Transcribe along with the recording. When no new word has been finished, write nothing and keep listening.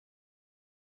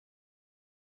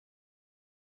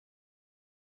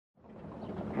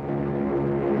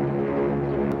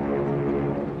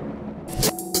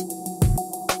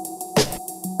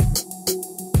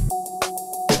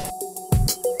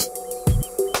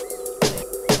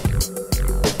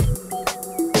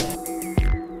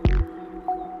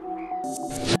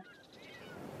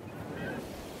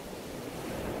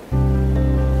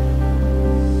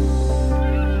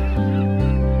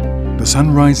sun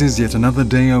rises yet another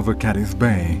day over Cadiz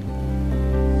Bay,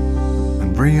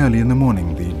 and very early in the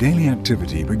morning the daily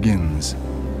activity begins.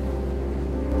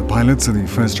 The pilots are the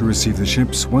first to receive the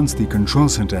ships once the control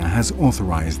center has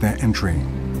authorized their entry.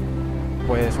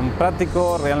 Pues un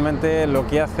práctico realmente lo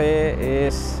que hace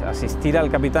es asistir al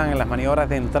capitán en las maniobras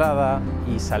de entrada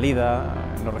y salida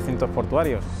en los recintos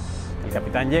portuarios. El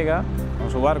capitán llega con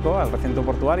su barco al recinto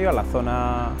portuario, a la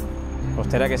zona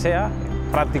costera que sea, el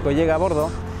práctico llega a bordo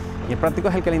y el práctico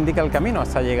es el que le indica el camino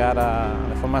hasta llegar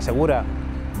de forma segura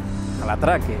al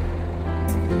atraque.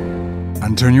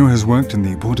 Antonio has worked in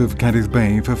the port of Cadiz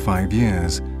Bay for 5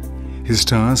 years. His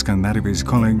task and that of his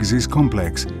colleagues is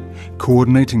complex,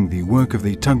 coordinating the work of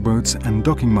the tugboats and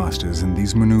docking masters in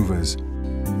these maneuvers.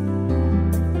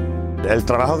 El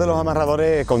trabajo de los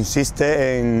amarradores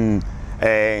consiste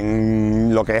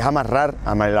en lo que es amarrar.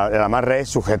 El amarre es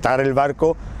sujetar el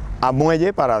barco a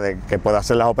muelle para que pueda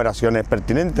hacer las operaciones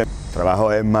pertinentes. El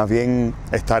trabajo es más bien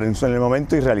estar en el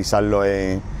momento y realizarlo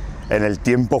en el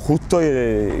tiempo justo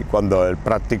y cuando el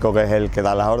práctico, que es el que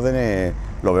da las órdenes,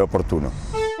 lo ve oportuno.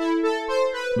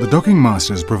 The docking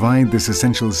masters provide this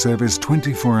essential service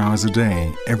 24 hours a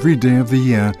day, every day of the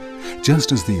year,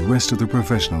 just as the rest of the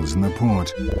professionals in the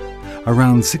port.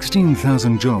 Around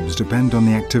 16,000 jobs depend on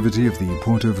the activity of the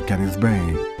port of Cadiz Bay.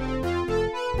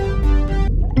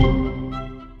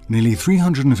 Nearly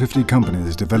 350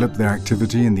 companies develop their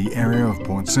activity in the area of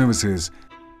port services.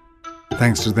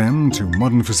 Thanks to them, to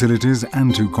modern facilities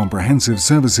and to comprehensive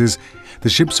services, the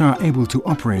ships are able to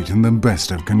operate in the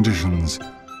best of conditions.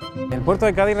 El puerto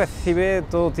de Cádiz recibe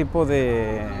todo tipo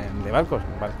de barcos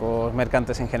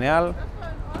mercantes en general,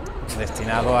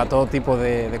 destinados a todo tipo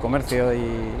de comercio y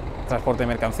transporte de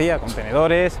mercancía,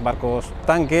 contenedores, barcos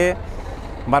tanque,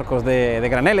 barcos de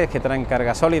graneles que traen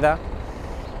carga sólida.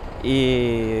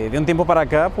 Y de un tiempo para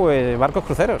acá, pues barcos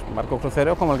cruceros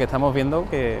como el que estamos viendo,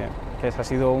 que ha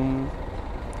sido un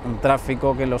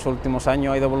tráfico que en los últimos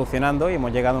años ha ido evolucionando y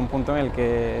hemos llegado a un punto en el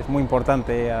que es muy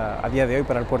importante a día de hoy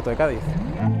para el puerto de Cádiz.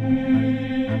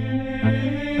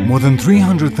 More than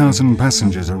 300,000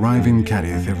 passengers arrive in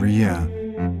Cadiz every year.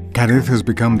 Cadiz has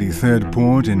become the third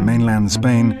port in mainland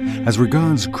Spain as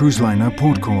regards cruise liner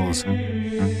port calls.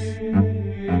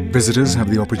 Visitors have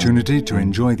the opportunity to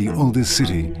enjoy the oldest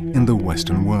city in the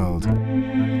Western world.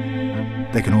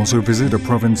 They can also visit a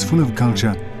province full of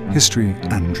culture, history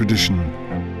and tradition.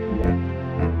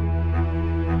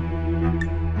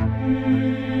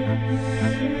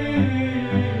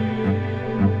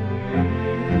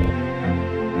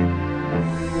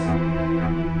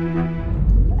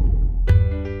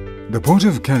 The port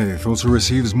of Cadiz also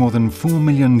receives more than 4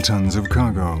 million tons of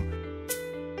cargo.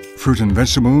 Fruit and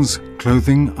vegetables,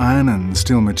 clothing, iron and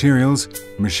steel materials,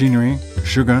 machinery,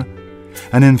 sugar,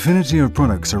 an infinity of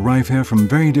products arrive here from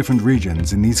very different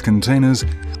regions in these containers,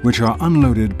 which are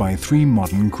unloaded by 3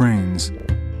 modern cranes.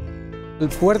 El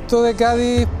puerto de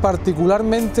Cádiz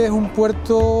particularmente es un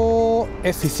puerto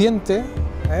eficiente.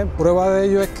 Prueba de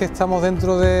ello es que estamos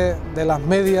dentro de las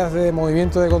medias de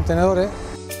movimiento de contenedores.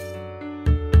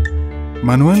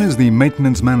 Manuel is the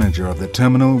maintenance manager of the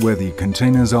terminal where the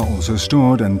containers are also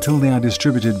stored until they are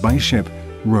distributed by ship,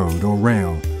 road or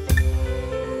rail.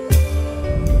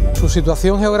 Su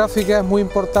situación geográfica es muy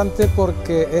importante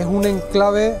porque es un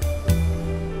enclave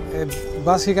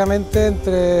básicamente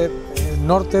entre el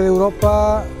norte de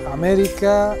Europa,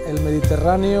 América, el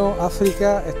Mediterráneo,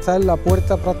 África. Está en la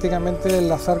puerta prácticamente de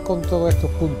enlazar con todos estos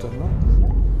puntos, ¿no?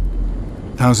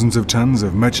 Thousands of tons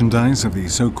of merchandise of the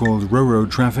so-called Ro-Ro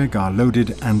traffic are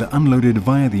loaded and unloaded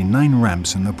via the 9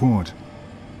 ramps in the port.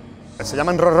 Se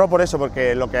llaman Ro-Ro por eso,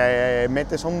 porque lo que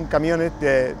mete son camiones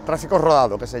de tráfico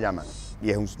rodado, que se llama. Y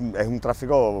es un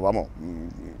tráfico, vamos,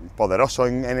 poderoso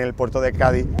en el puerto de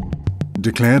Cádiz.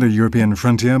 Declared a European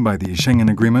frontier by the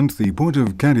Schengen Agreement, the port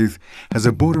of Cadiz has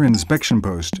a border inspection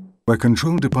post where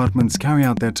control departments carry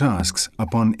out their tasks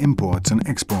upon imports and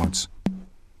exports.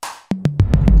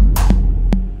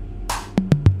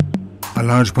 A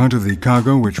large part of the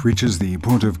cargo which reaches the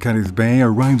port of Cadiz Bay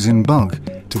arrives in bulk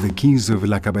to the quays of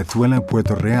La Cabezuela,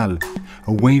 Puerto Real,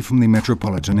 away from the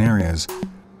metropolitan areas.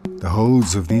 The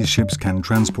holds of these ships can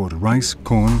transport rice,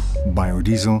 corn,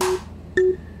 biodiesel.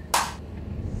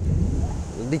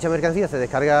 Dicha mercancía se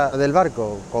descarga del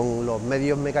barco con los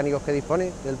medios mecánicos que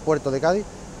dispone del puerto de Cádiz,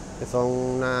 que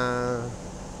son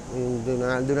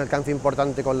de un alcance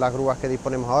importante con las grúas que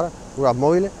disponemos ahora, grúas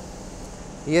móviles.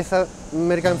 Y esa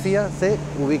mercancía se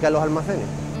ubica en los almacenes.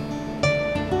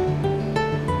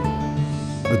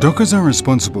 The dockers are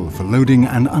responsible for loading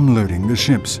and unloading the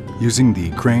ships, using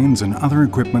the cranes and other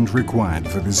equipment required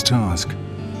for this task.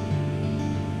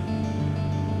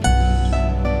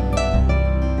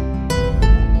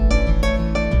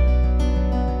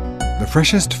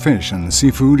 freshest fish and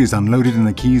seafood is unloaded in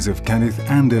the quays of Cadiz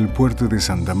and el Puerto de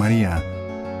Santa Maria.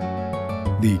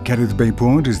 The Cadiz Bay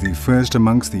port is the first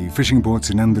amongst the fishing ports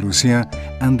in Andalusia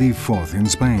and the fourth in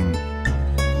Spain.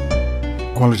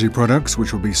 Quality products,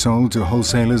 which will be sold to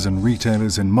wholesalers and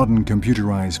retailers in modern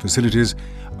computerized facilities,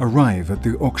 arrive at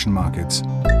the auction markets.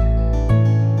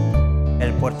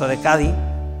 El puerto de Cádiz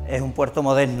es un puerto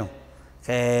moderno,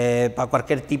 que para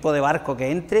cualquier tipo de barco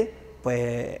que entre,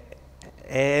 pues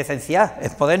es esencial,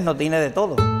 es moderno, tiene de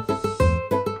todo.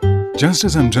 Just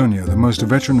as Antonio, the most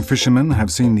veteran fishermen,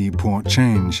 have seen the port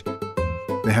change.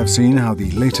 They have seen how the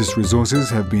latest resources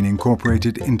have been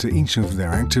incorporated into each of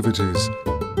their activities.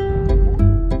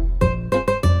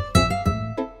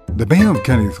 The Bay of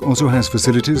Cadiz also has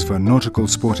facilities for nautical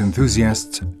sport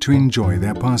enthusiasts to enjoy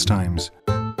their pastimes.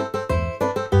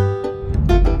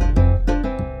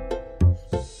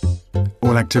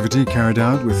 All activity carried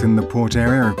out within the port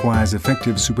area requires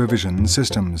effective supervision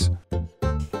systems.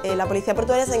 La Policía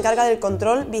Portuaria se encarga del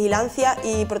control, vigilancia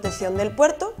y protección del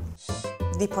puerto.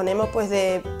 Disponemos pues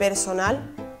de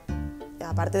personal,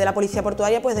 aparte de la Policía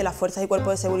Portuaria, pues de las fuerzas y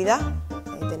cuerpos de seguridad.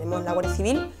 Tenemos la Guardia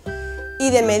Civil y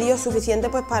de medios suficientes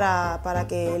pues para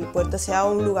que el puerto sea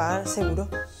un lugar seguro.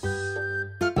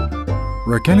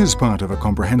 Raquel is part of a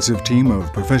comprehensive team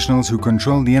of professionals who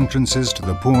control the entrances to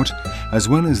the port as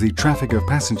well as the traffic of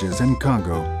passengers and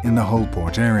cargo in the whole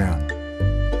port area.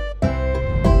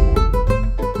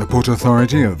 The Port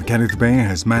Authority of Cadiz Bay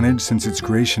has managed since its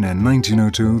creation in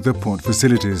 1902 the port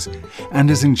facilities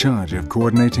and is in charge of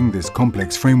coordinating this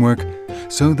complex framework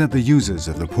so that the users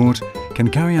of the port can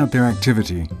carry out their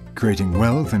activity, creating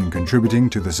wealth and contributing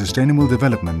to the sustainable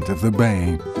development of the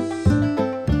bay.